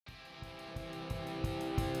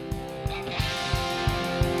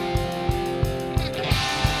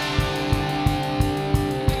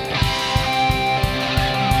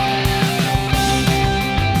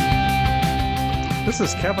This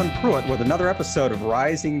is Kevin Pruitt with another episode of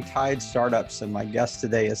Rising Tide Startups, and my guest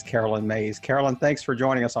today is Carolyn Mays. Carolyn, thanks for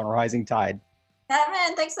joining us on Rising Tide.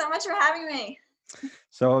 Kevin, thanks so much for having me.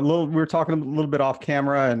 So we were talking a little bit off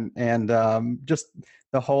camera, and just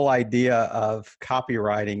the whole idea of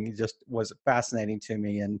copywriting just was fascinating to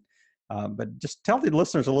me. And but just tell the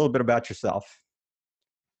listeners a little bit about yourself.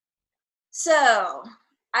 So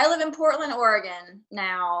I live in Portland, Oregon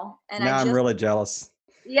now, and I'm really jealous.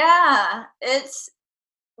 Yeah, it's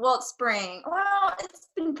spring. Well, it's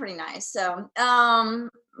been pretty nice. So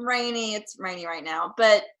rainy. It's rainy right now,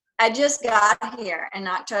 but I just got here in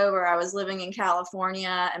October. I was living in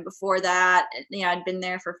California, and before that, I'd been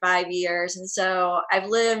there for 5 years, and so I've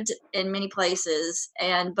lived in many places.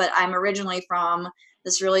 But I'm originally from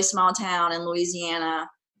this really small town in Louisiana,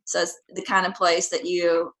 so it's the kind of place that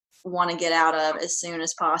you want to get out of as soon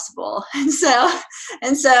as possible. And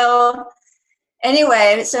so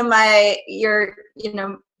anyway, so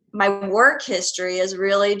my work history is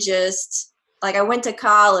really just like I went to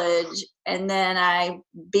college and then I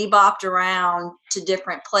bebopped around to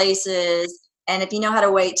different places. And if you know how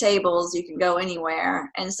to wait tables, you can go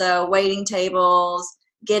anywhere. And so waiting tables,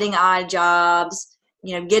 getting odd jobs,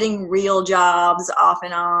 getting real jobs off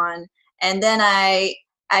and on. And then I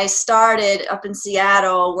started up in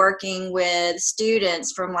Seattle working with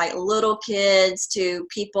students from like little kids to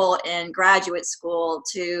people in graduate school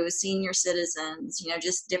to senior citizens,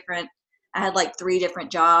 just different. I had like 3 different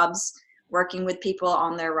jobs working with people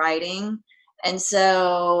on their writing. And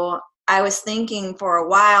so I was thinking for a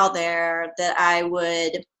while there that I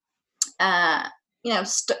would,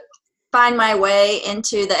 find my way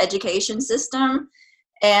into the education system.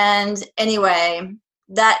 And anyway,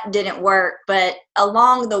 that didn't work. But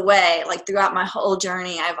along the way, like throughout my whole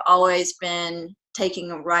journey, I've always been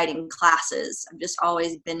taking writing classes. I've just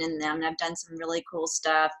always been in them, and I've done some really cool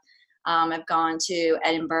stuff. I've gone to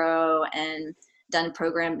Edinburgh and done a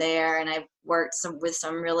program there, and I've worked with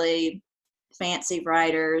some really fancy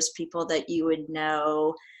writers, people that you would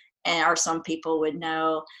know, or some people would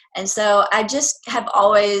know. And so I just have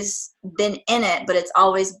always been in it, but it's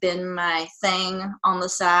always been my thing on the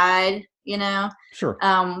side, Sure.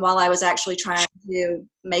 While I was actually trying to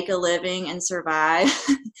make a living and survive.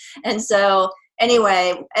 And so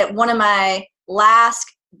anyway, at one of my last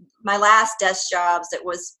desk jobs that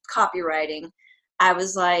was copywriting, I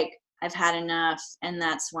was like, I've had enough. And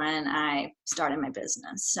that's when I started my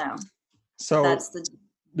business. So that's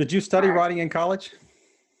did you study writing in college?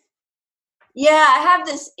 Yeah, I have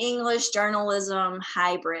this English journalism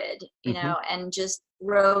hybrid, and just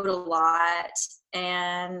wrote a lot.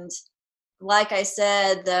 And like I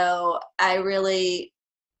said, though, I really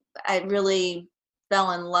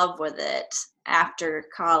fell in love with it after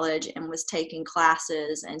college and was taking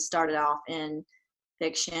classes and started off in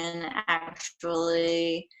fiction,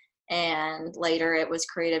 actually. And later it was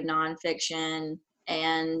creative nonfiction.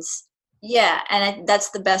 And yeah, and that's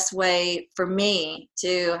the best way for me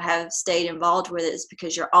to have stayed involved with it, is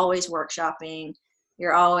because you're always workshopping,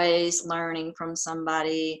 you're always learning from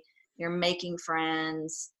somebody, you're making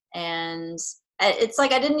friends. And it's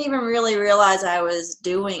like I didn't even really realize I was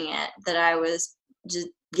doing it, that I was just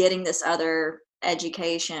getting this other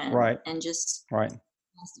education, right, and just right,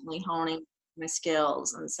 constantly honing my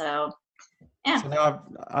skills. And so yeah. So now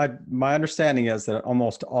my understanding is that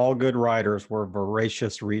almost all good writers were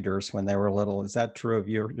voracious readers when they were little. Is that true of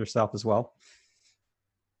yourself as well?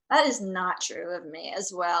 That is not true of me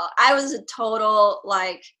as well. I was a total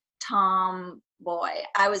like tomboy.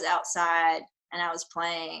 I was outside and I was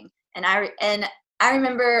playing, and I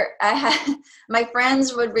remember I had my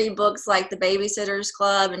friends would read books like The Babysitter's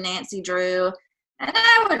Club and Nancy Drew, and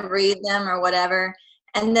I would read them or whatever.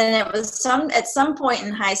 And then it was at some point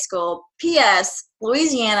in high school, P.S.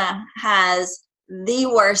 Louisiana has the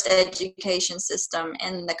worst education system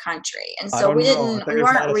in the country. And so we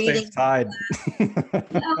weren't reading. Tide.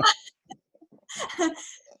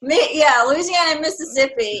 Yeah, Louisiana and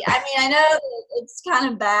Mississippi. I mean, I know that it's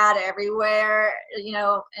kind of bad everywhere,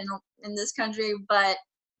 in this country, but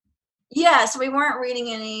yeah, so we weren't reading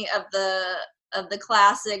any of the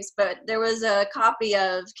classics, but there was a copy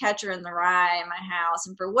of Catcher in the Rye in my house,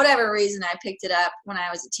 and for whatever reason I picked it up when I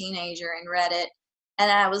was a teenager and read it,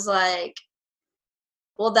 and I was like,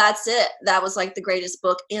 well, that's it. That was like the greatest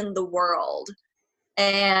book in the world.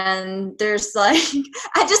 And there's like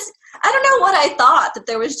I don't know what I thought, that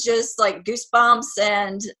there was just like Goosebumps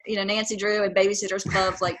and Nancy Drew and Babysitter's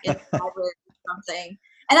Club like in the library or something.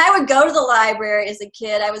 And I would go to the library as a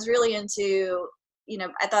kid. I was really into,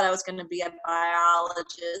 I thought I was going to be a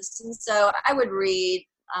biologist. And so I would read,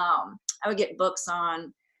 I would get books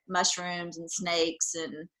on mushrooms and snakes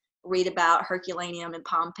and read about Herculaneum and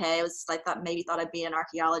Pompeii. It was like thought I'd be an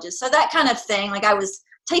archaeologist. So that kind of thing. Like I was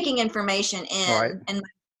taking information Right. in, and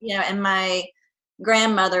and my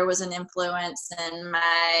grandmother was an influence, and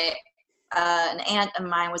my an aunt of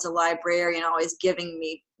mine was a librarian, always giving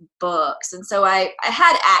me books, and so I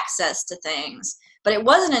had access to things. But it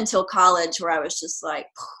wasn't until college where I was just like,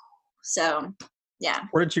 so yeah.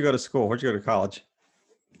 Where did you go to school? Where'd you go to college?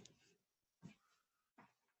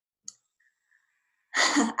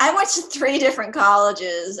 I went to 3 different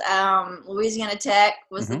colleges. Louisiana Tech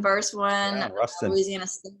was the first one. Yeah, Ruston. Louisiana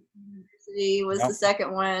State University was Yep. the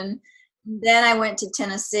second one. Then I went to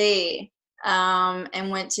Tennessee, and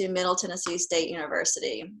went to Middle Tennessee State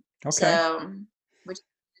University. Okay. So, which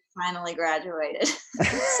finally graduated.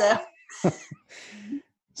 So,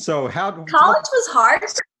 So college was hard.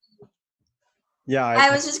 Yeah, I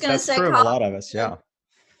was just going to say true of a lot of us. Yeah.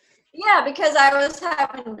 Yeah, because I was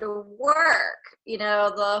having to work,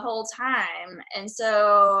 the whole time. And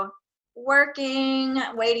so working,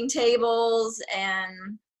 waiting tables,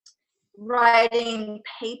 and writing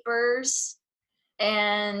papers,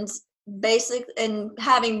 and and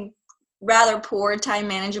having rather poor time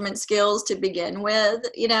management skills to begin with,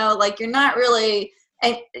 like you're not really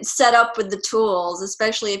set up with the tools,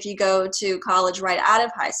 especially if you go to college right out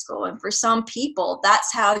of high school. And for some people,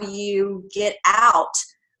 that's how you get out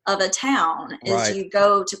of a town, is Right. you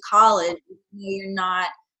go to college. You're not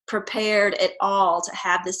prepared at all to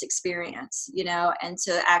have this experience, and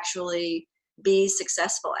to actually be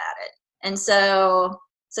successful at it. And so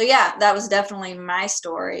yeah, that was definitely my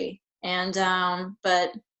story. And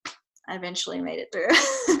but I eventually made it through.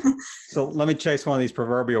 So let me chase one of these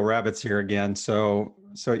proverbial rabbits here again. So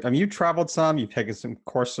I mean, you traveled some, you've taken some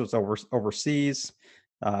courses overseas,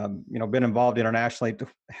 been involved internationally.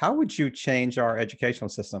 How would you change our educational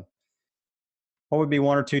system? What would be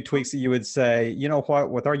 1 or 2 tweaks that you would say, you know what,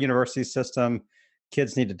 with our university system,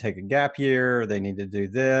 kids need to take a gap year, they need to do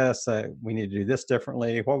this, we need to do this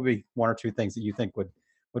differently? What would be 1 or 2 things that you think would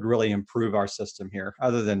really improve our system here,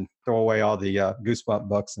 other than throw away all the Goosebump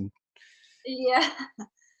books? And Yeah.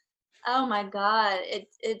 Oh my God.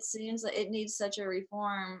 It seems like it needs such a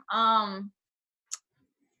reform.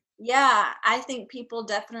 Yeah, I think people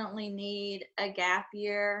definitely need a gap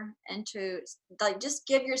year, and to like just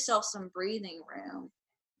give yourself some breathing room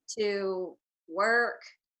to work.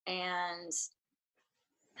 And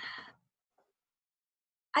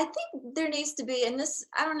I think there needs to be, and this,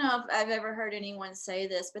 I don't know if I've ever heard anyone say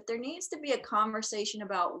this, but there needs to be a conversation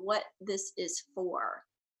about what this is for.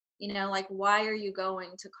 Like, why are you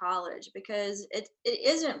going to college? Because it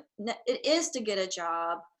is to get a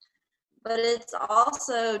job, but it's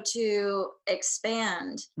also to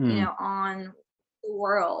expand, on the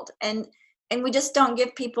world. And we just don't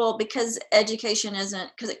give people, because education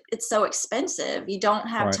isn't, because it's so expensive. You don't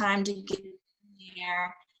have right. time to get in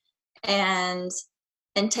there and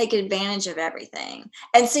take advantage of everything.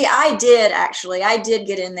 And see, I did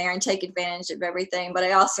get in there and take advantage of everything, but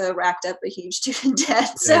I also racked up a huge student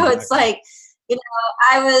debt. So Yeah, it's like,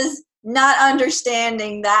 I was not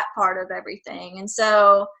understanding that part of everything. And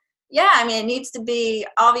so, yeah, I mean, it needs to be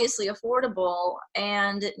obviously affordable,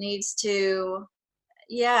 and it needs to,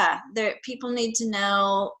 people need to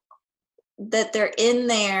know that they're in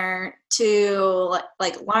there to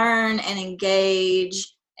like learn and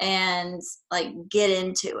engage and like get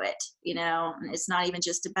into it. And it's not even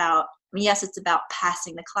just about, I mean, yes, it's about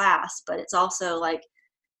passing the class, but it's also like,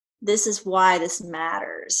 this is why this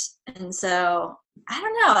matters. And so I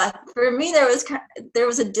don't know, for me there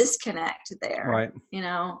was a disconnect there. Right.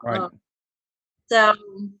 Right. So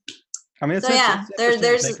I mean, it's yeah, interesting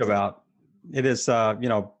to think about. It is,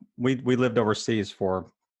 we lived overseas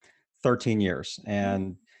for 13 years,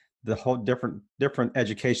 and the whole different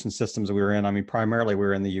education systems that we were in. I mean, primarily we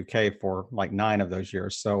were in the UK for like 9 of those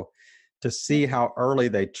years. So to see how early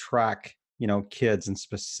they track, kids in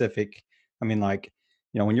specific, I mean, like,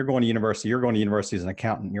 when you're going to university, you're going to university as an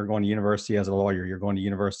accountant, you're going to university as a lawyer, you're going to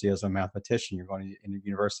university as a mathematician, you're going to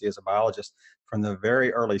university as a biologist from the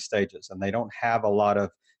very early stages. And they don't have a lot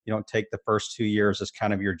of, you don't take the first 2 years as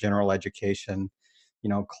kind of your general education,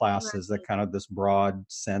 classes, that kind of this broad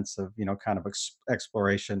sense of, kind of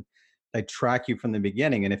exploration. They track you from the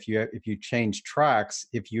beginning. And if you change tracks,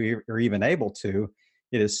 if you are even able to,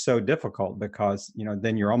 it is so difficult, because,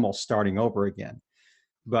 then you're almost starting over again.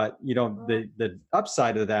 But, the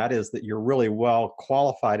upside of that is that you're really well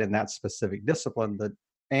qualified in that specific discipline,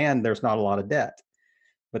 and there's not a lot of debt.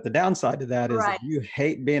 But the downside to that is, if you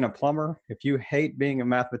hate being a plumber, if you hate being a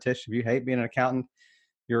mathematician, if you hate being an accountant,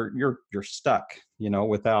 you're stuck,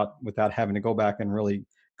 without having to go back and really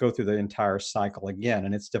go through the entire cycle again.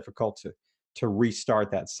 And it's difficult to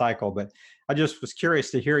restart that cycle. But I just was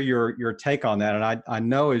curious to hear your take on that. And I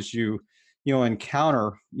know as you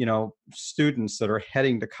encounter, students that are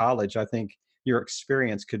heading to college, I think your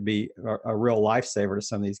experience could be a real lifesaver to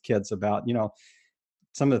some of these kids about,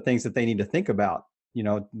 some of the things that they need to think about,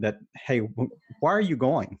 that, hey, why are you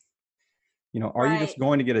going? Are you just Right.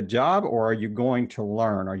 going to get a job, or are you going to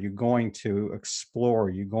learn? Are you going to explore? Are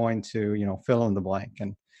you going to, fill in the blank?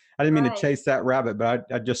 And I didn't mean to Right. chase that rabbit, but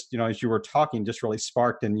I just, as you were talking, just really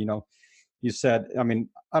sparked. And, you said, I mean,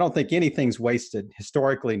 I don't think anything's wasted.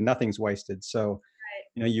 Historically, nothing's wasted. So,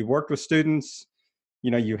 you worked with students,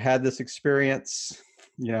 you had this experience,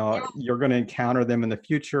 Yeah. you're going to encounter them in the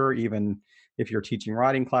future, even if you're teaching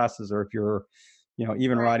writing classes, or if you're,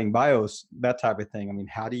 even Right. writing bios, that type of thing. I mean,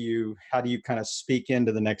 how do you kind of speak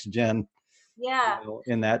into the next gen, Yeah.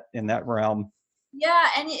 in that realm? Yeah.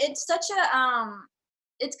 And it's such a,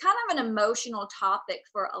 it's kind of an emotional topic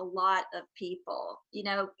for a lot of people,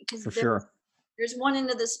 because For sure. there's one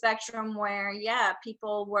end of the spectrum where, yeah,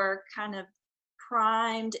 people were kind of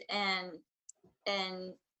primed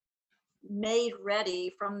and made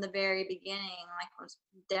ready from the very beginning, like was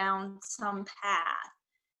down some path,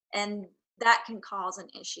 and that can cause an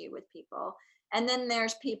issue with people. And then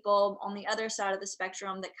there's people on the other side of the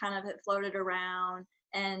spectrum that kind of have floated around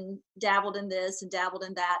and dabbled in this and dabbled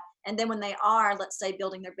in that, and then when they are, let's say,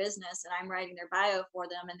 building their business and I'm writing their bio for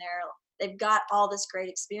them, and they've got all this great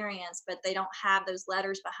experience, but they don't have those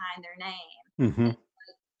letters behind their name. Hmm. And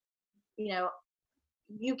you know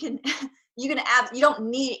you can you don't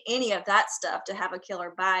need any of that stuff to have a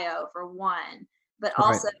killer bio, for one. But Right.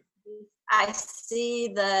 also, I see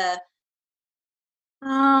the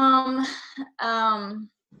um um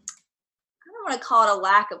I don't want to call it a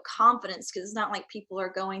lack of confidence, because it's not like people are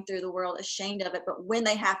going through the world ashamed of it, but when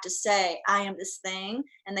they have to say I am this thing,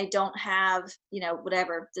 and they don't have,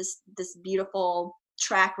 whatever, this beautiful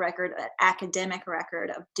track record, academic record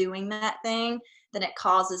of doing that thing, then it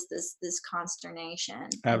causes this consternation.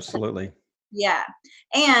 And so, Absolutely. yeah.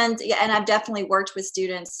 And yeah, and I've definitely worked with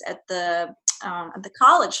students at the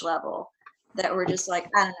college level that were just like,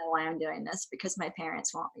 I don't know why I'm doing this, because my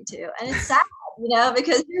parents want me to. And it's sad,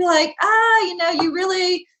 because you're like,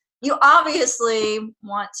 you obviously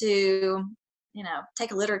want to,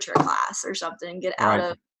 take a literature class or something, get out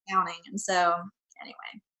Right. of accounting. And so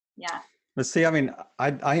anyway, yeah. But see, I mean,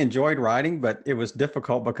 I enjoyed writing, but it was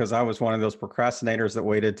difficult because I was one of those procrastinators that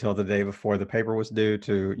waited till the day before the paper was due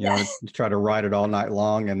to, Yeah. to try to write it all night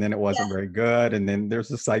long, and then it wasn't Yeah. very good. And then there's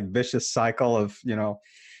this like vicious cycle of,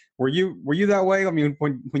 were you that way? I mean,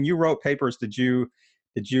 when you wrote papers, did you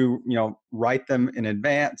write them in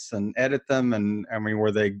advance and edit them? And I mean,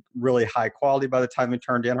 were they really high quality by the time they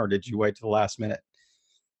turned in, or did you wait to the last minute?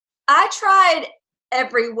 I tried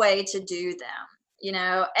every way to do them,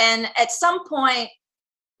 and at some point,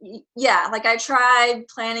 yeah, like I tried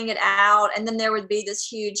planning it out, and then there would be this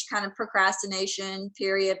huge kind of procrastination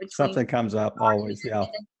period between Something comes up starting always. it Yeah.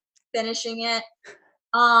 and finishing it.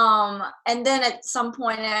 And then at some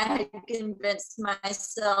point I had convinced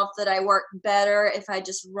myself that I work better if I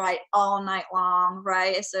just write all night long,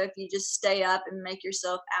 right? So if you just stay up and make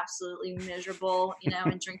yourself absolutely miserable,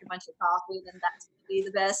 and drink a bunch of coffee, then that's gonna be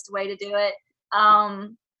the best way to do it.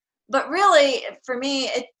 But really, for me,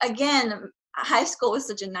 again, high school was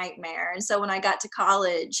such a nightmare. And so when I got to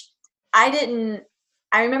college, I didn't,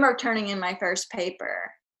 I remember turning in my first paper,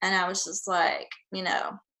 and I was just like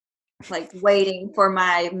waiting for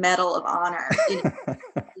my medal of honor,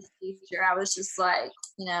 this teacher. I was just like,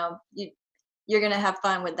 you're going to have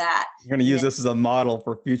fun with that. You're going to And use then, this as a model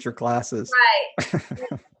for future classes. right.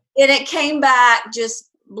 And it came back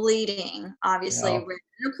just bleeding, obviously. Yeah.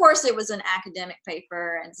 And of course, it was an academic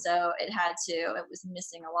paper. And so it was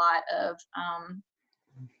missing a lot of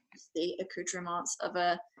the accoutrements of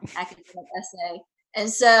a academic essay. And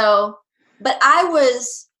so, but I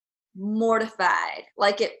was mortified.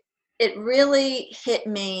 Like it really hit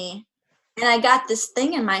me. And I got this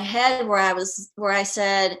thing in my head where I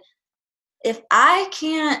said, if I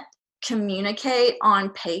can't communicate on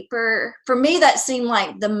paper, for me, that seemed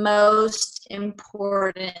like the most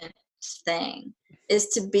important thing, is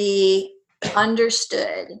to be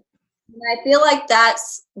understood. And I feel like that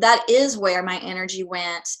is where my energy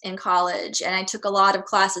went in college. And I took a lot of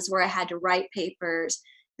classes where I had to write papers,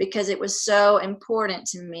 because it was so important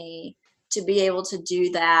to me to be able to do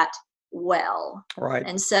that well. Right.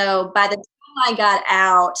 And so by the time I got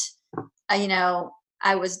out,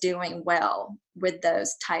 I was doing well with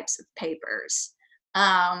those types of papers.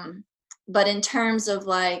 But in terms of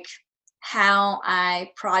like how I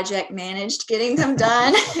project managed getting them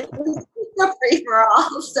done, it was a free for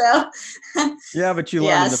all. So Yeah, but you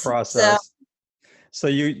learned in the yes. So process. So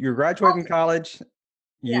you graduate from college.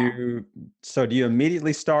 Yeah. So do you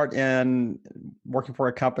immediately start in working for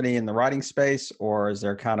a company in the writing space, or is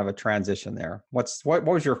there kind of a transition there? What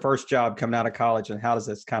was your first job coming out of college, and how does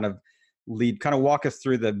this kind of walk us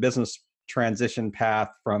through the business transition path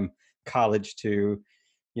from college to,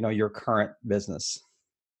 your current business?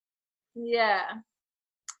 Yeah.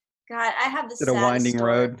 God, I have the Is it a saddest winding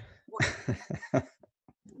story. road?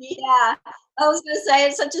 Yeah. I was gonna say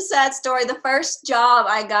it's such a sad story. The first job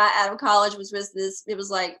I got out of college was this, it was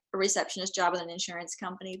like a receptionist job at an insurance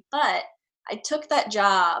company. But I took that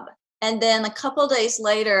job, and then a couple days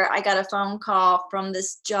later I got a phone call from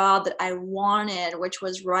this job that I wanted, which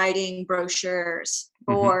was writing brochures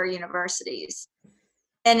Hmm. for universities.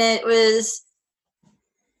 And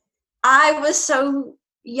I was so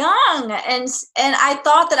young, and I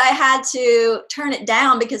thought that I had to turn it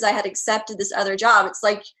down because I had accepted this other job. It's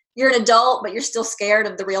like you're an adult, but you're still scared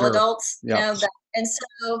of the real Sure. adults, Yep. and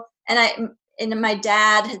so, and my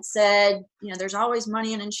dad had said, there's always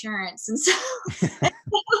money in insurance, and so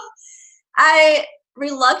I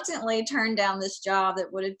reluctantly turned down this job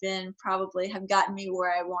that would have been probably have gotten me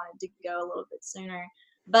where I wanted to go a little bit sooner,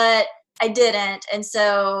 but I didn't. And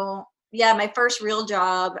so, yeah, my first real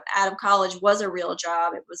job out of college was a real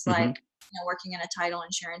job. It was Hmm. like, working in a title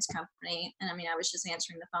insurance company. And I mean, I was just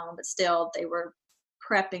answering the phone, but still, they were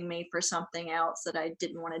prepping me for something else that I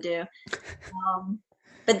didn't want to do. Um,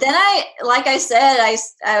 but then like I said,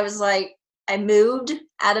 I was like, I moved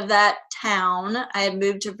out of that town. I had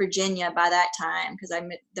moved to Virginia by that time because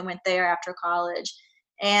then went there after college,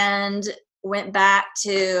 and went back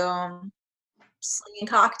to slinging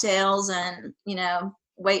cocktails and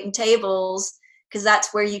waiting tables, because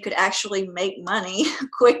that's where you could actually make money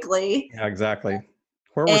quickly. Yeah, exactly.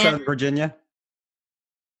 Where was And that in Virginia?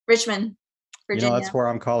 Richmond, That's Virginia. where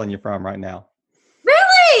I'm calling you from right now.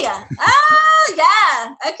 Really? Oh,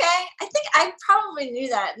 yeah. Okay. I think I probably knew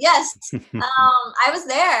that. Yes. I was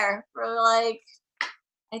there for like,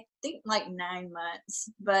 I think like 9 months.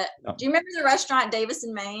 But No, do you remember the restaurant Davis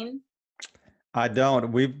in Maine? I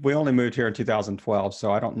don't. We only moved here in 2012,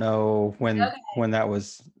 so I don't know Okay. when that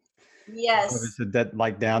was. Yes. Is it that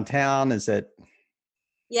like downtown? Is it?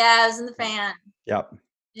 Yeah, I was in the fan. Yep.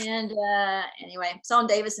 And anyway, it's on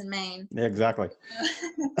Davis in Maine. Yeah, exactly.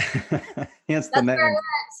 Hence the That's where I name. went.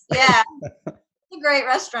 Yeah. It's a great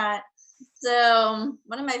restaurant. So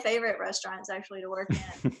one of my favorite restaurants actually to work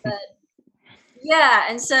in. But yeah,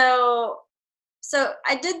 and so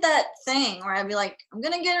I did that thing where I'd be like, I'm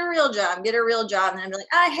gonna get a real job, and I'd be like,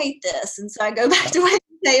 I hate this, and so I go back Yep. to waiting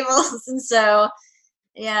tables, and so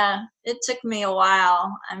yeah, it took me a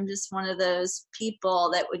while. I'm just one of those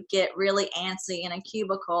people that would get really antsy in a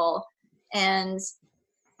cubicle, and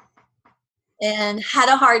had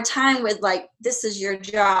a hard time with, like, this is your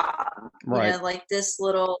job, Right. like this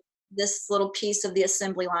little piece of the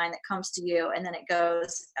assembly line that comes to you and then it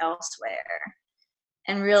goes elsewhere,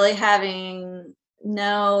 and really having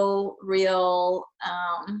no real,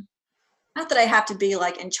 not that I have to be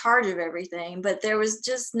like in charge of everything, but there was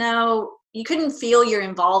just you couldn't feel your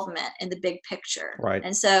involvement in the big picture. Right.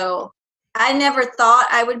 And so I never thought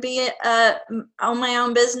I would be on my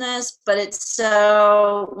own business, but it's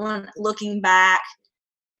so, when looking back,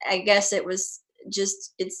 I guess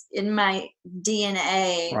it's in my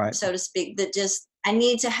DNA, Right. so to speak, that just I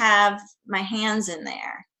need to have my hands in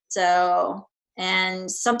there. So, and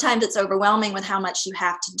sometimes it's overwhelming with how much you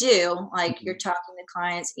have to do. Like, you're Mhm. talking to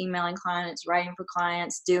clients, emailing clients, writing for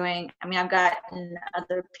clients, I mean, I've gotten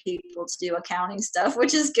other people to do accounting stuff,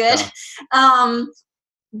 which is good. Yeah. Um,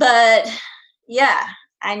 but yeah,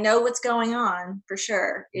 I know what's going on for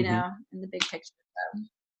sure, Hmm. in the big picture.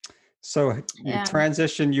 So, So you yeah.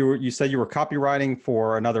 transitioned. You said you were copywriting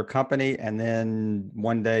for another company, and then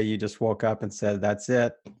one day you just woke up and said, "That's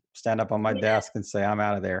it. Stand up on my desk and say I'm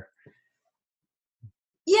out of there."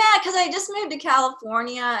 Yeah, because I just moved to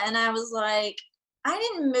California, and I was like, I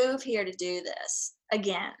didn't move here to do this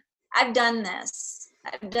again. I've done this.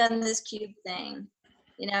 I've done this cube thing,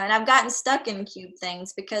 and I've gotten stuck in cube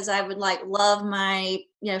things because I would like love my,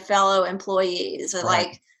 fellow employees.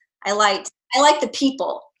 Right. I like the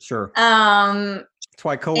people. Sure. Um, That's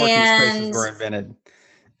why co-working spaces and were invented.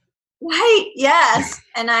 right, yes.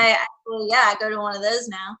 And I actually, yeah, I go to one of those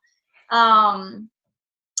now. Um,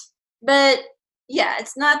 but yeah,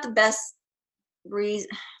 it's not the best reason.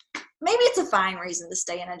 Maybe it's a fine reason to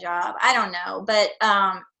stay in a job. I don't know, but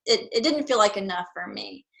it didn't feel like enough for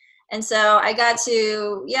me. And so I got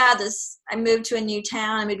to, I moved to a new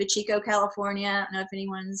town. I moved to Chico, California. I don't know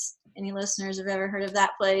if any listeners have ever heard of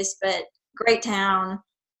that place, but great town,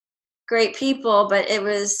 great people. But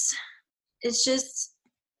it's just,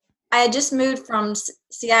 I had just moved from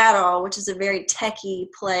Seattle, which is a very techie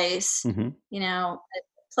place, Mm-hmm. a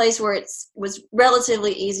place where it was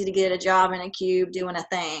relatively easy to get a job in a cube doing a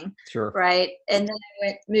thing, Sure. right? And then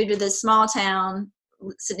I moved to this small town,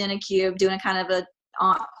 sitting in a cube doing a kind of a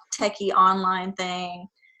techie online thing.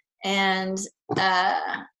 And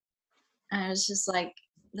I was just like,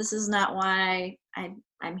 this is not why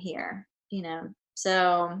I'm here,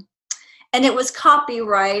 So, and it was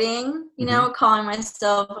copywriting, Mm-hmm. calling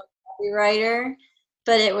myself a copywriter,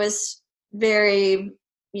 but it was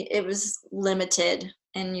limited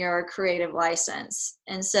in your creative license.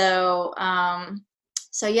 And so,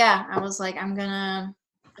 yeah, I was like, I'm gonna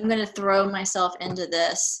throw myself into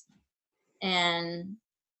this and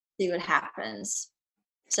see what happens.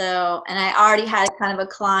 So, and I already had kind of a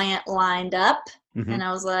client lined up, Mm-hmm. and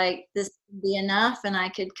I was like, this would be enough. And I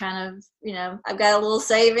could kind of, I've got a little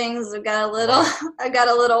savings, I've got a little, I've got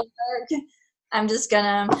a little work. I'm just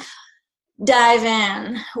gonna dive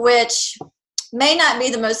in, which may not be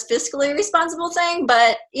the most fiscally responsible thing,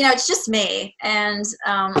 but it's just me. And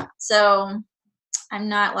so I'm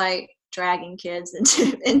not like dragging kids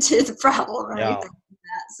into the problem or anything like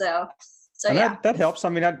that. So And yeah. that helps. I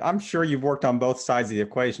mean, I'm sure you've worked on both sides of the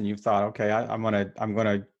equation. You've thought, okay, I'm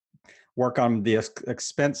gonna work on the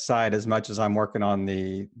expense side as much as I'm working on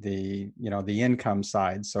the income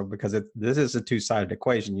side. So because this is a two-sided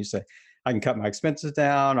equation, you say I can cut my expenses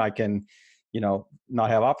down, I can not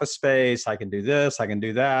have office space, I can do this, I can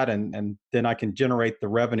do that, and then I can generate the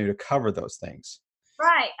revenue to cover those things.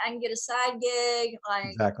 Right. I can get a side gig, like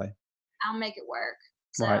Exactly. I'll make it work.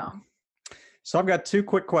 Right. So So I've got two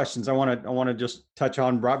quick questions I want to just touch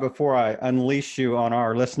on right before I unleash you on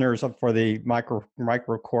our listeners for the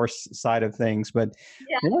micro course side of things. But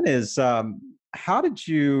yeah. one is, how did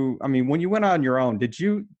you? I mean, when you went on your own, did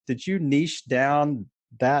you niche down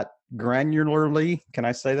that granularly? Can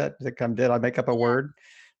I say that? Did I make up a word?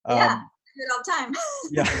 Yeah, I do it all the time.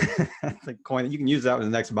 Yeah, I think coin. You can use that in the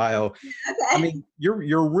next bio. Okay. I mean,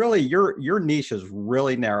 your niche is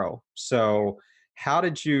really narrow. So how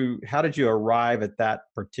did you arrive at that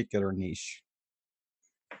particular niche?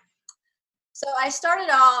 So I started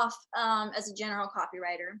off as a general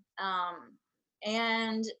copywriter,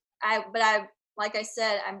 and like I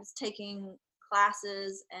said, I was taking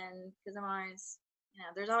classes, and because I'm always,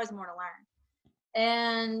 there's always more to learn,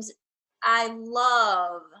 and I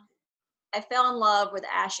love I fell in love with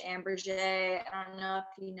Ash Amberjay. I don't know if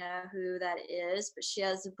you know who that is, but she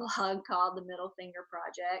has a blog called The Middle Finger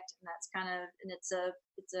Project, and that's and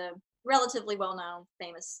it's a relatively well-known,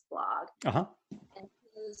 famous blog. Uh-huh. And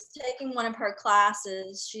she was taking one of her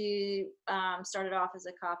classes. She started off as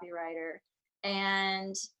a copywriter,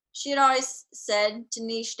 and she had always said to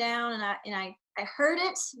niche down, and I heard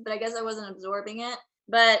it, but I guess I wasn't absorbing it.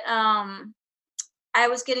 But I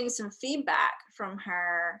was getting some feedback from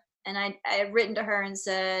her, and I had written to her and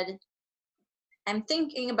said, I'm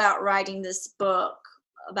thinking about writing this book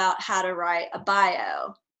about how to write a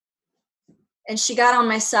bio. And she got on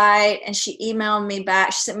my site and she emailed me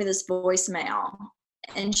back. She sent me this voicemail,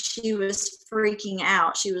 and she was freaking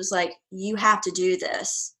out. She was like, you have to do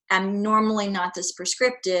this. I'm normally not this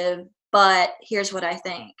prescriptive, but here's what I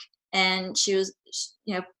think. And she was,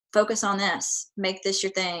 focus on this, make this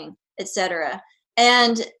your thing, etc.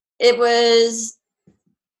 And it was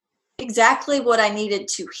exactly what I needed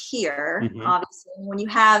to hear. Mm-hmm. Obviously, when you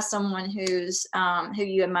have someone who's who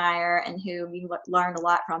you admire and who you learned a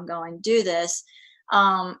lot from going to do this,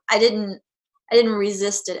 I didn't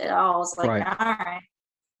resist it at all. I was like, Right. all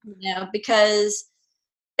right, because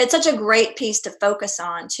it's such a great piece to focus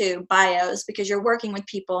on too, bios, because you're working with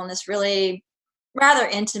people in this really rather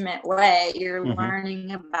intimate way. You're Mm-hmm.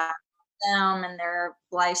 learning about them and their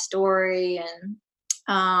life story,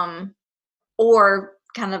 and or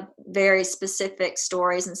kind of very specific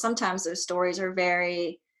stories. And sometimes those stories are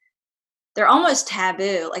they're almost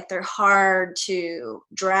taboo, like they're hard to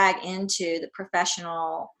drag into the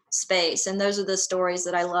professional space. And those are the stories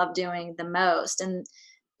that I love doing the most. And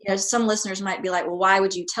some listeners might be like, well, why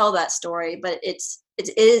would you tell that story? But it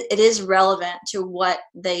is relevant to what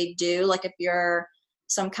they do. Like if you're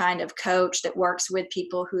some kind of coach that works with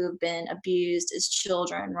people who have been abused as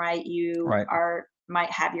children, right? You Right.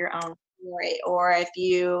 might have your own story. Or if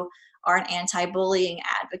you are an anti-bullying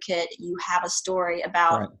advocate, you have a story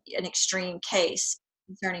about Right. an extreme case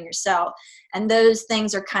concerning yourself. And those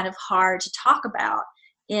things are kind of hard to talk about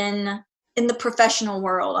in the professional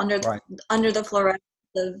world, under the fluorescence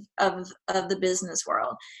of the business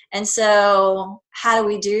world. And so how do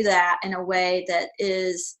we do that in a way that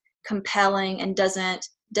is compelling and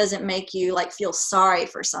doesn't make you like feel sorry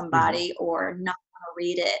for somebody, mm-hmm. or not to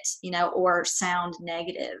read it, or sound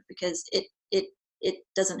negative, because it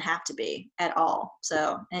doesn't have to be at all.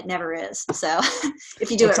 So it never is. So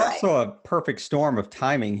if you do It's it right. also a perfect storm of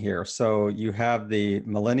timing here. So you have the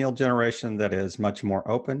millennial generation that is much more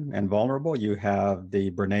open and vulnerable. You have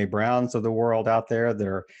the Brene Browns of the world out there that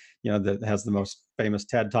are, that has the most famous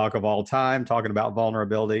TED talk of all time, talking about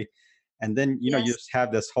vulnerability. And then, you Yes. just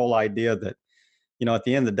have this whole idea that, at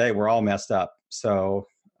the end of the day, we're all messed up. So,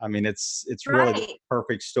 I mean, it's really the Right.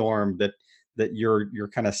 perfect storm that you're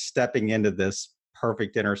kind of stepping into this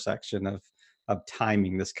perfect intersection of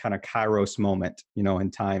timing, this kind of kairos moment,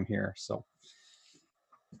 in time here. So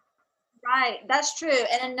Right. That's true.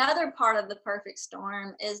 And another part of the perfect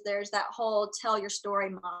storm is there's that whole tell your story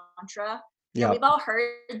mantra. yeah, We've all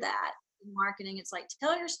heard that in marketing. It's like,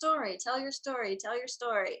 tell your story, tell your story, tell your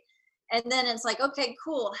story. And then it's like, okay,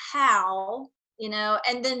 cool. How?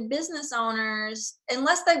 And then business owners,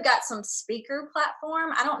 unless they've got some speaker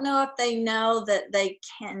platform, I don't know if they know that they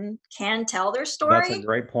can tell their that's a story,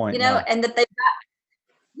 great point. Yeah. and that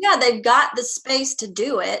they've got the space to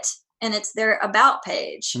do it, and it's their about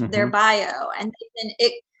page, their Hmm. bio, and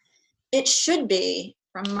it should be,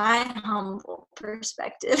 from my humble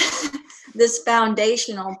perspective, this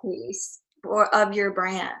foundational piece of your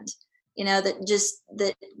brand,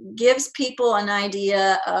 that gives people an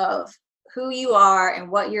idea of who you are and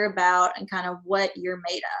what you're about and kind of what you're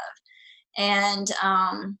made of. And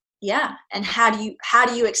yeah, and how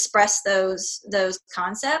do you express those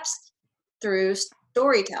concepts? Through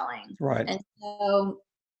storytelling. Right. And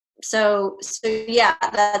so yeah,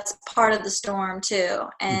 that's part of the storm too.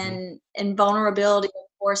 Hmm. And vulnerability,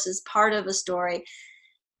 of course, is part of the story.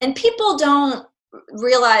 And people don't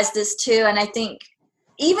realize this too. And I think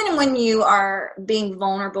even when you are being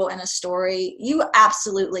vulnerable in a story, you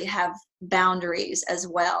absolutely have boundaries as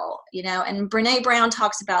well, and Brene Brown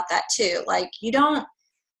talks about that too. Like,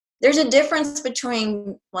 there's a difference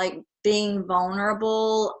between like being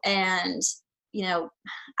vulnerable and,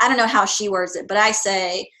 I don't know how she words it, but I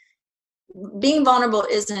say being vulnerable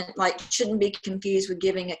shouldn't be confused with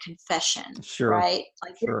giving a confession, Sure. right?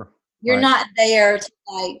 Like, Sure. you're Right. not there to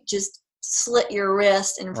like just slit your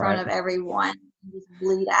wrist in front Right. of everyone and just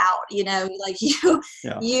bleed out, like you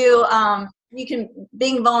Yeah. you you can,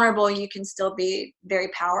 being vulnerable, you can still be very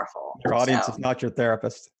powerful. Your audience So is not your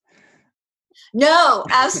therapist. no,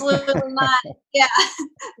 absolutely not. Yeah.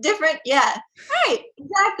 Different. Yeah. Right.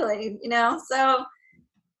 Exactly. So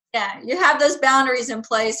yeah, you have those boundaries in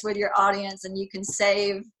place with your audience, and you can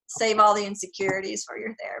save all the insecurities for your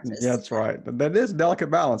Yeah, therapist. that's right. But that is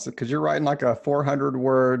delicate balance because you're writing like a 400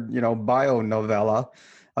 word, bio novella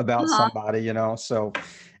about Uh-huh. somebody, so,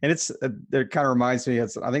 and it kind of reminds me, I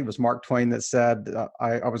think it was Mark Twain that said,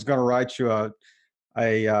 I was going to write you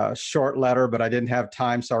a short letter, but I didn't have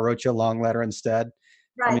time. So I wrote you a long letter instead.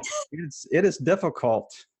 I mean, Right. it is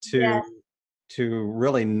difficult Yes. to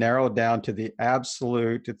really narrow down to the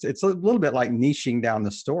absolute. It's a little bit like niching down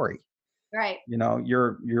the story. Right.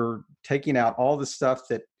 You're taking out all the stuff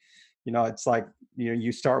that, it's like,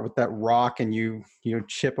 you start with that rock and you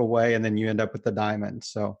chip away and then you end up with the diamond.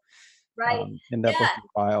 So Right. end up with Yeah. your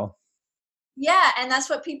file. Yeah. And that's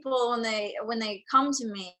what people, when they come to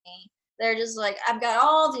me, they're just like, I've got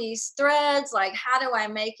all these threads. Like, how do I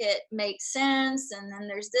make it make sense? And then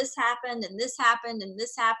there's this happened and this happened and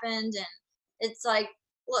this happened. And it's like,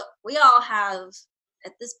 look, we all have,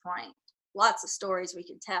 at this point, lots of stories we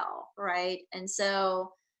could tell, right? And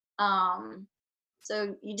um,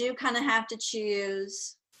 so you do kind of have to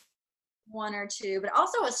choose one or two, but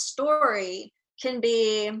also a story can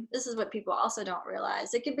be, this is what people also don't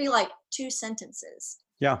realize, it could be like two sentences.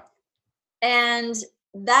 Yeah. And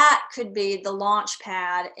that could be the launch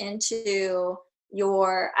pad into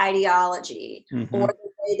your ideology or Hmm.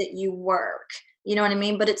 the way that you work. You know what I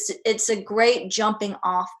mean? But it's a great jumping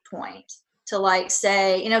off point to like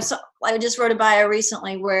say, so I just wrote a bio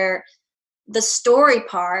recently where the story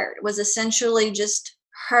part was essentially just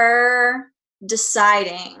her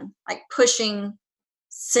deciding, like pushing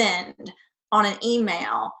send on an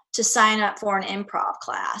email to sign up for an improv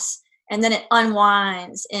class. And then it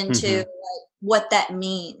unwinds into Hmm. like what that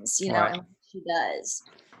means, Right. and what she does.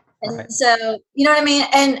 Right. And so, you know what I mean?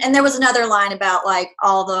 And there was another line about like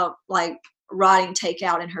all the like rotting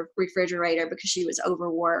takeout in her refrigerator because she was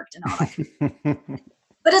overworked and all that.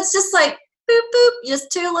 But it's just like boop boop,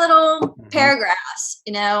 just two little Hmm. paragraphs,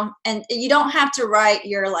 and you don't have to write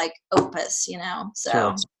your like opus, Sure.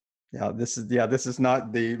 so. This is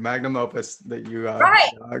not the magnum opus that you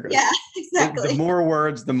Right. agree. Yeah. The Exactly. more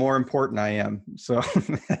words, the more important I am. So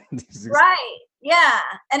Right. Yeah.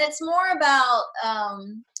 And it's more about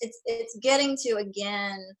it's getting to,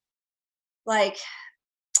 again, like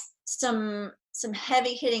some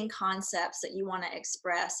heavy hitting concepts that you want to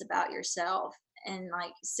express about yourself, and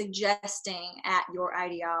like suggesting at your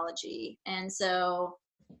ideology. And so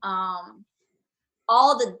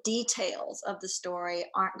all the details of the story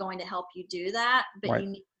aren't going to help you do that, but Right. you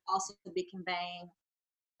need also to be conveying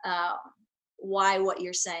um, why what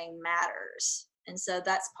you're saying matters. And so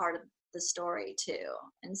that's part of the story too.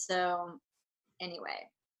 And so anyway,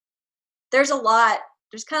 there's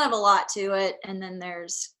kind of a lot to it. And then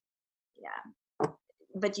there's, yeah,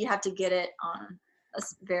 but you have to get it on a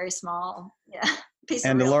very small, yeah, piece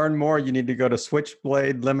of And to real. learn more, you need to go to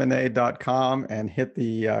switchbladelemonade.com and hit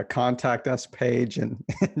the contact us page, and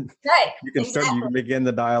Right, you exactly. can begin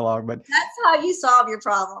the dialogue. But That's how you solve your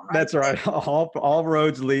problem, right that's right. there. All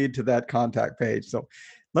roads lead to that contact page. So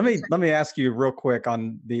That's let me ask you real quick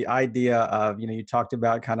on the idea of, you talked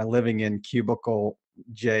about kind of living in cubicle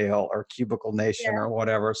jail or cubicle nation right. or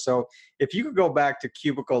whatever. So if you could go back to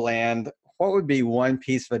cubicle land, what would be one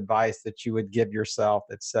piece of advice that you would give yourself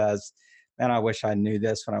that says, man, I wish I knew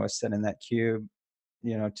this when I was sitting in that cube,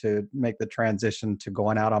 to make the transition to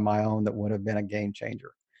going out on my own, that would have been a game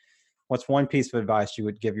changer? What's one piece of advice you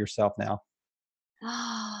would give yourself now?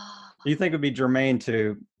 Yeah. Do you think it would be germane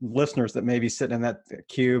to listeners that may be sitting in that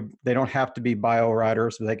cube? They don't have to be bio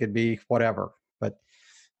writers, they could be whatever, but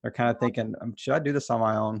they're kind of thinking, should I do this on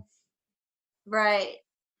my own? Right.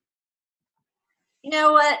 You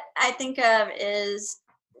know what I think of is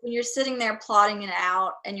when you're sitting there plotting it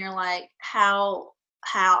out and you're like, how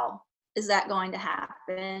is that going to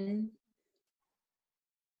happen?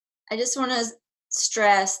 I just want to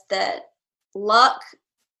stress that luck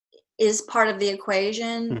is part of the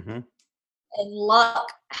equation, Hmm. and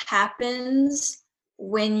luck happens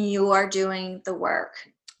when you are doing the work.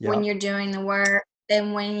 Yeah. When you're doing the work,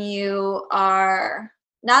 and when you are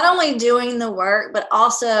not only doing the work, but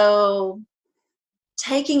also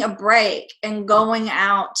taking a break and going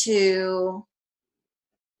out to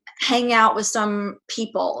hang out with some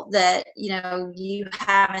people that you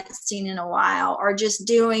haven't seen in a while, or just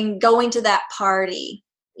going to that party,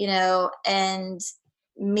 and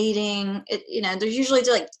meeting it. There's usually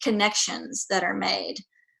like connections that are made,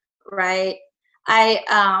 right? I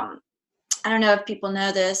don't know if people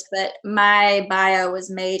know this, but my bio was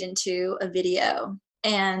made into a video,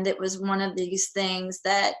 and it was one of these things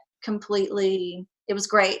that completely it was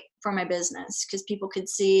great for my business because people could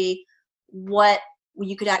see what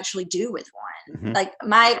you could actually do with one. Hmm. Like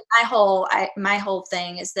my whole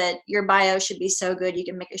thing is that your bio should be so good you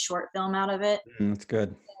can make a short film out of it. That's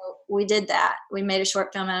good. So we did that. We made a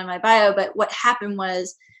short film out of my bio, but what happened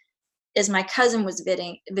is my cousin was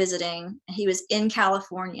visiting. He was in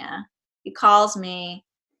California. He calls me.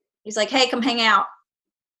 He's like, "Hey, come hang out."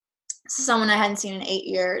 This is someone I hadn't seen in 8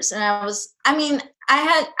 years, and I was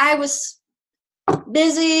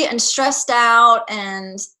busy and stressed out,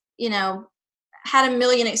 and had a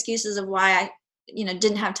million excuses of why I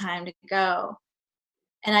didn't have time to go,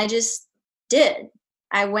 and I just did.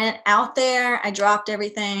 I went out there, I dropped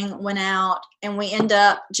everything, went out, and we end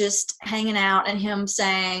up just hanging out and him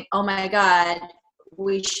saying, "Oh my God,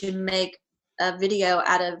 we should make a video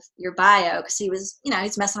out of your bio." Because he was,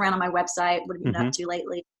 he's messing around on my website, what have you been up Hmm. to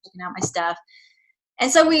lately, checking out my stuff.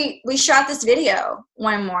 And so we shot this video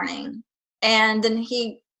one morning, and then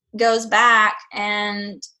he goes back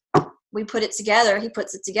and we put it together. He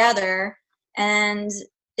puts it together, and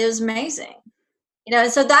it was amazing.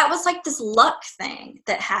 And so that was like this luck thing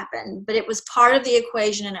that happened, but it was part of the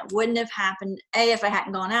equation, and it wouldn't have happened, A, if I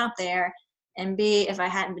hadn't gone out there, and B, if I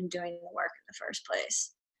hadn't been doing the work in the first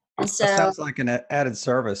place. And That so, sounds like an added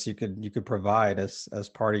service you could provide as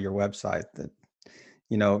part of your website, that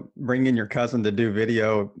bring in your cousin to do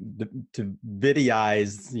video, to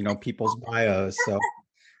videoize people's bios. So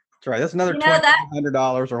that's right. That's another that,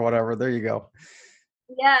 $2,500 or whatever. There you go.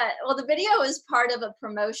 yeah, well, the video was part of a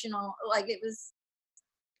promotional, like it was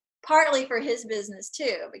partly for his business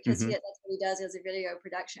too, because Hmm. that's what he does as a video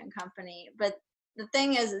production company. But the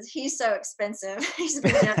thing is he's so expensive. He's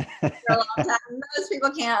been doing it for a long time. Most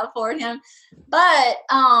people can't afford him. But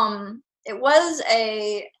it was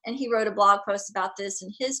and he wrote a blog post about this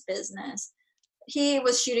in his business. He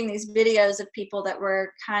was shooting these videos of people that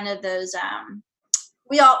were kind of those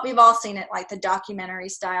we've all seen it, like the documentary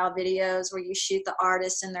style videos where you shoot the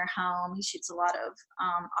artist in their home. He shoots a lot of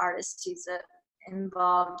artists. He's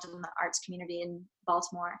involved in the arts community in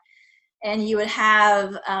Baltimore. And you would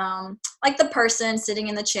have like the person sitting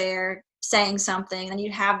in the chair saying something, and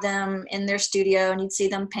you'd have them in their studio and you'd see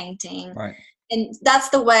them painting. Right. And that's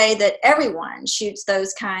the way that everyone shoots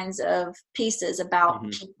those kinds of pieces about Hmm.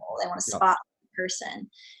 people. They want to Yep. spot the person.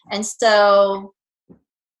 And so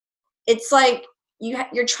it's like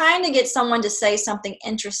you're trying to get someone to say something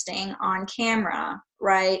interesting on camera,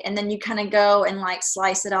 right? And then you kind of go and like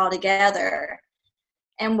slice it all together.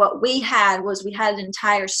 And what we had an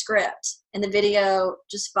entire script, and the video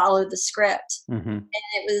just followed the script. Mm-hmm. And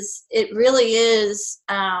it really is,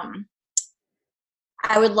 I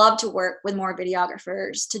would love to work with more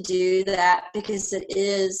videographers to do that, because it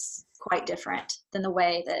is quite different than the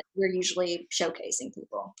way that we're usually showcasing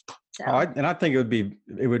people. So. And I think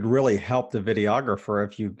it would really help the videographer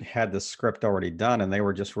if you had the script already done and they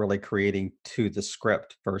were just really creating to the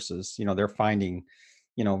script versus, they're finding,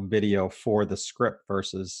 video for the script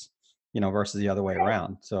versus the other way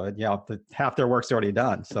around. So half their work's already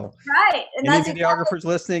done. So right. And any videographers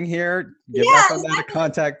listening here, get back on that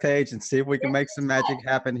contact page and see if we can make some magic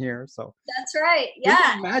happen here. So that's right.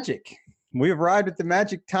 Yeah. Magic. We've arrived at the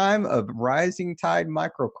magic time of Rising Tide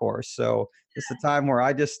Micro Course. So it's the time where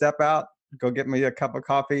I just step out, go get me a cup of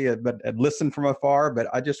coffee, and listen from afar. But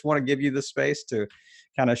I just want to give you the space to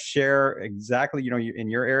kind of share exactly, in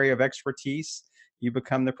your area of expertise, you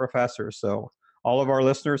become the professor. So all of our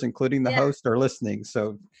listeners, including the host, are listening.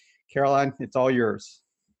 So Caroline, it's all yours.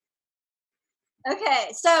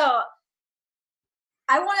 Okay. So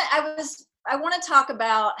I want to talk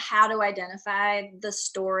about how to identify the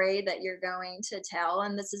story that you're going to tell.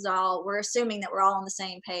 And this is all, we're assuming that we're all on the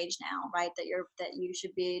same page now, right? That you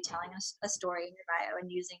should be telling us a story in your bio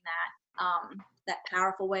and using that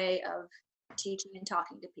powerful way of teaching and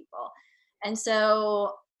talking to people. And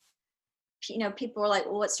so, people were like,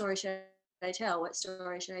 well, what story should I tell? What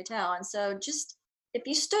story should I tell? And so just, if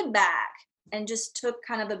you stood back and just took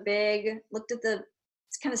kind of kind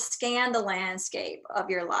of scanned the landscape of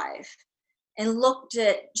your life and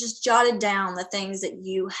just jotted down the things that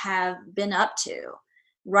you have been up to,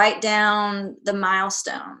 write down the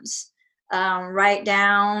milestones, write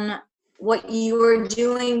down what you were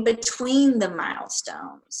doing between the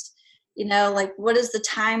milestones, like what does the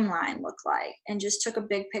timeline look like, and just took a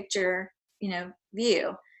big picture,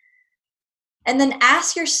 view. And then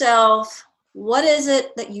ask yourself, what is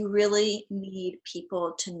it that you really need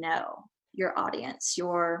people to know? Your audience,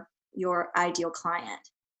 your ideal client.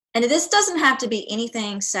 And this doesn't have to be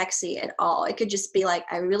anything sexy at all. It could just be like,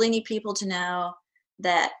 I really need people to know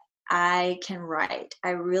that I can write. I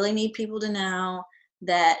really need people to know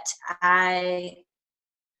that I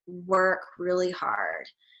work really hard.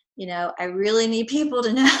 I really need people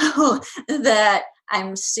to know that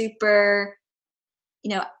I'm super,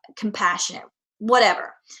 compassionate,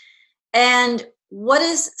 whatever. And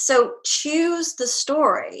so choose the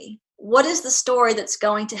story. What is the story that's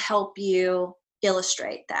going to help you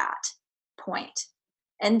illustrate that point?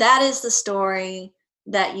 And that is the story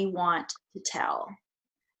that you want to tell.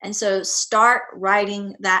 And so start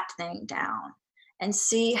writing that thing down and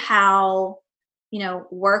see how,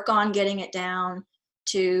 work on getting it down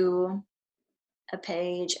to a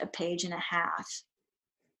page and a half,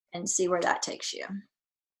 and see where that takes you.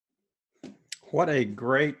 What a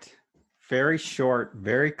great, very short,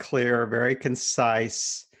 very clear, very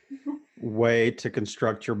concise way to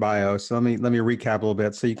construct your bio. So let me recap a little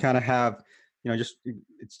bit. So you kind of have,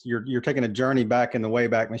 you're taking a journey back in the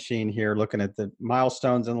Wayback Machine here, looking at the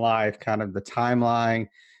milestones in life, kind of the timeline,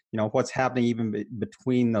 what's happening even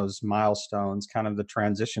between those milestones, kind of the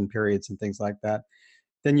transition periods and things like that.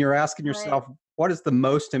 Then you're asking yourself, what is the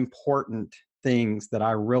most important things that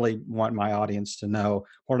I really want my audience to know?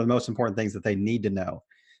 What are the most important things that they need to know?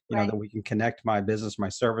 That we can connect my business, my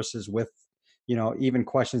services with, even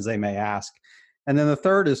questions they may ask. And then the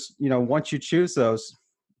third is, once you choose those,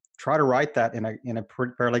 try to write that in a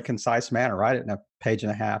fairly concise manner, write it in a page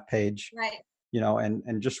and a half page,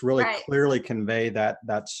 and just really clearly convey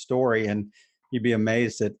that story. And you'd be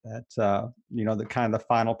amazed at the kind of the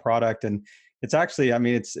final product. And it's actually,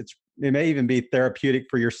 it may even be therapeutic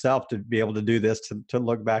for yourself to be able to do this, to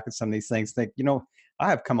look back at some of these things, think, I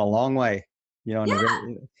have come a long way,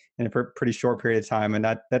 in a pretty short period of time. And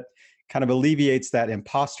that kind of alleviates that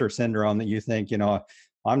imposter syndrome that you think,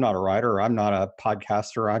 I'm not a writer, I'm not a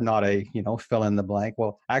podcaster, I'm not a, fill in the blank.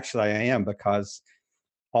 Well, actually I am, because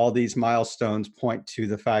all these milestones point to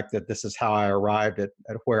the fact that this is how I arrived at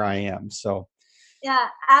where I am. So yeah,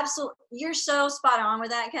 absolutely. You're so spot on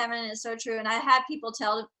with that, Kevin. It's so true. And I had people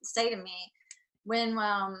say to me when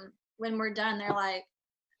we're done, they're like,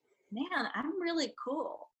 man, I'm really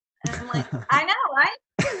cool. And I'm like, I know, right?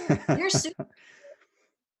 You're super.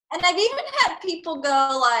 And I've even had people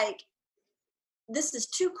go like, this is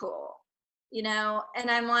too cool,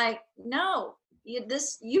 and I'm like, no,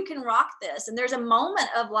 you can rock this. And there's a moment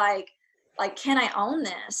of like, can I own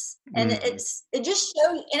this? And it just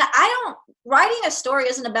shows. And writing a story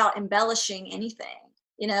isn't about embellishing anything.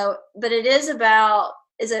 but it is about,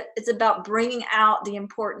 it's about bringing out the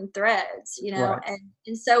important threads, Right.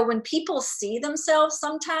 and so when people see themselves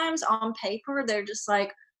sometimes on paper, they're just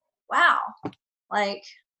like, wow, like,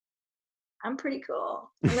 I'm pretty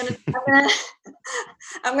cool. I'm gonna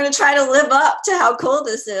I'm gonna try to live up to how cool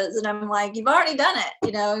this is. And I'm like, you've already done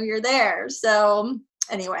it, you're there. So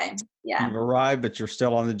anyway, yeah. You've arrived, but you're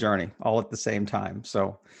still on the journey all at the same time.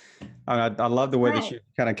 So I love the way that Right. you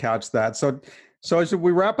kind of couch that. So as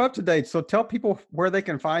we wrap up today, so tell people where they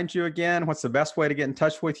can find you again. What's the best way to get in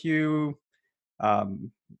touch with you?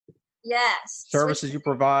 Um, Yes. Services you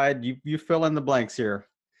provide. You fill in the blanks here.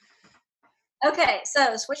 Okay,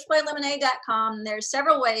 so switchbladelemonade.com. There's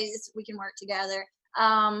several ways we can work together.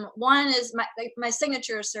 One is my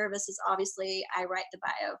signature service is obviously I write the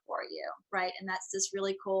bio for you, right? And that's this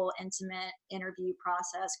really cool, intimate interview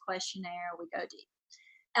process, questionnaire. We go deep.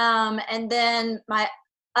 And then my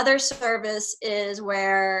other service is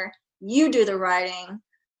where you do the writing,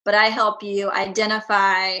 but I help you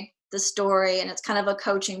identify the story, and it's kind of a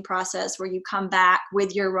coaching process where you come back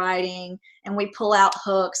with your writing and we pull out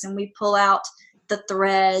hooks and we pull out the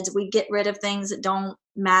threads. We get rid of things that don't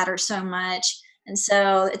matter so much. And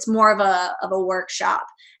so it's more of a workshop.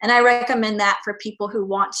 And I recommend that for people who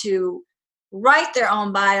want to write their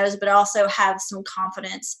own bios, but also have some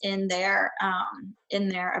confidence in their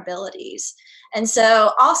abilities. And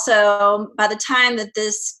so also by the time that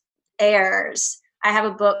this airs, I have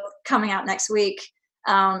a book coming out next week.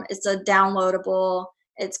 It's a downloadable.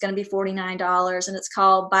 It's going to be $49, and it's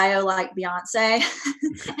called Bio Like Beyonce.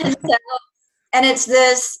 and it's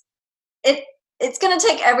this. It's going to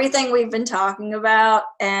take everything we've been talking about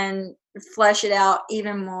and flesh it out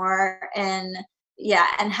even more, and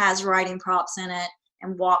has writing prompts in it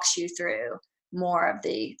and walks you through more of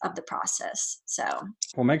the process. So,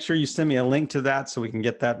 well, make sure you send me a link to that so we can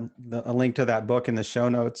get a link to that book in the show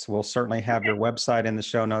notes. We'll certainly have your website in the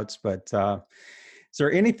show notes, but is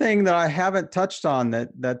there anything that I haven't touched on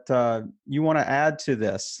that you want to add to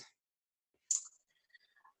this?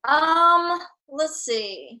 Let's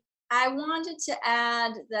see. I wanted to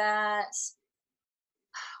add that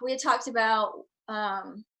we had talked about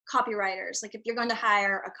copywriters. Like if you're going to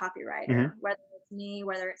hire a copywriter, whether it's me,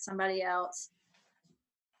 whether it's somebody else,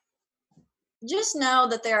 just know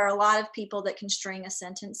that there are a lot of people that can string a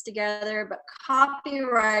sentence together, but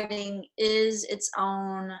copywriting is its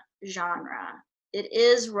own genre. It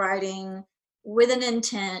is writing with an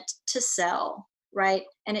intent to sell, right?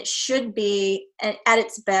 And it should be at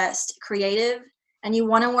its best creative. And you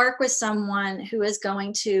want to work with someone who is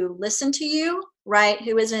going to listen to you, right?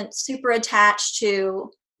 Who isn't super attached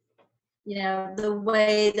to, the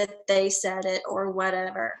way that they said it or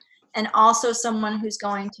whatever. And also someone who's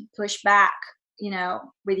going to push back,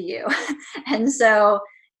 with you.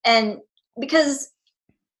 and because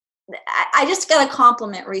I just got a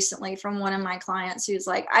compliment recently from one of my clients who's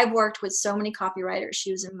like, I've worked with so many copywriters.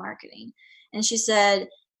 She was in marketing. And she said,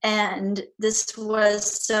 and this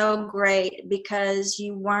was so great because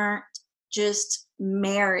you weren't just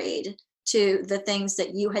married to the things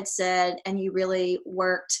that you had said, and you really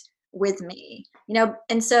worked with me,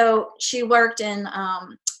 and so she worked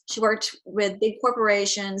with big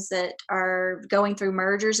corporations that are going through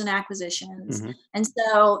mergers and acquisitions. And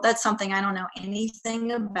so that's something I don't know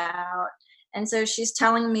anything about. And so she's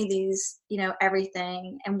telling me these,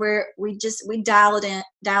 everything, and we dialed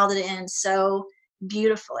it in so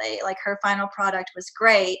beautifully. Like her final product was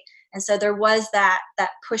great. And so there was that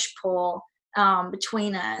push pull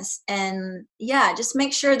between us. And just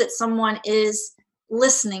make sure that someone is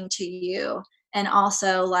listening to you and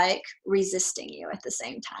also like resisting you at the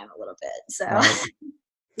same time a little bit. So right.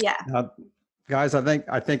 Yeah. Guys, I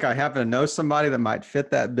think I happen to know somebody that might fit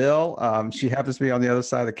that bill. She happens to be on the other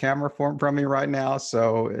side of the camera from me right now.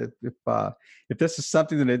 So if this is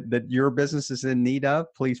something that your business is in need of,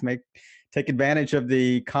 please take advantage of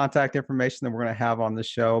the contact information that we're going to have on the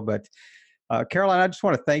show. But Caroline, I just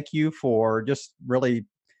want to thank you for just really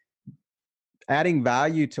adding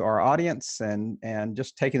value to our audience and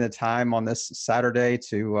just taking the time on this Saturday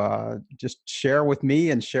to just share with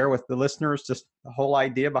me and share with the listeners just the whole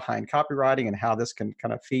idea behind copywriting and how this can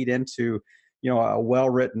kind of feed into, a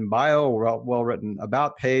well-written bio, well-written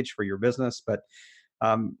about page for your business. But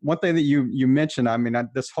one thing that you mentioned, I mean,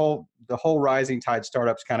 the whole Rising Tide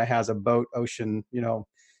Startups kind of has a boat, ocean,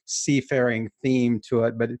 seafaring theme to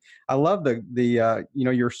it. But I love the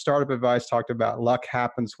your startup advice talked about luck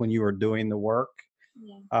happens when you are doing the work.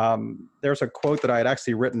 Yeah. There's a quote that I had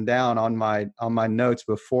actually written down on my notes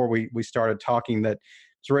before we started talking that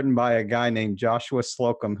was written by a guy named Joshua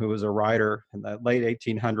Slocum, who was a writer in the late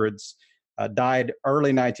 1800s. died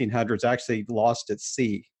early 1900s, actually lost at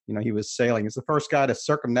sea. You know, he was sailing. He's the first guy to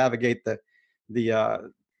circumnavigate the uh,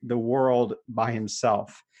 the world by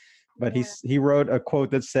himself. But Yeah. he wrote a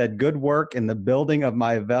quote that said, "Good work in the building of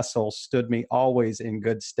my vessel stood me always in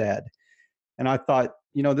good stead." And I thought,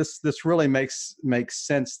 you know, this really makes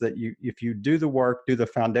sense that you, if you do the work, do the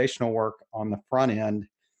foundational work on the front end,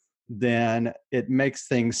 then it makes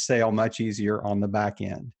things sail much easier on the back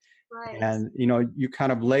end. Right. And you know, you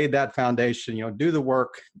kind of laid that foundation. You know, do the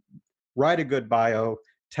work, write a good bio,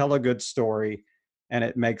 tell a good story, and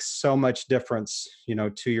it makes so much difference, you know,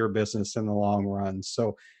 to your business in the long run.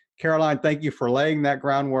 So Caroline, thank you for laying that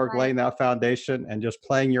groundwork, Right. laying that foundation, and just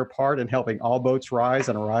playing your part in helping all boats rise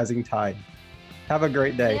on a rising tide. Have a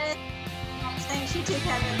great day. Yes. Thanks, you too,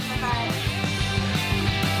 Kevin. Bye-bye.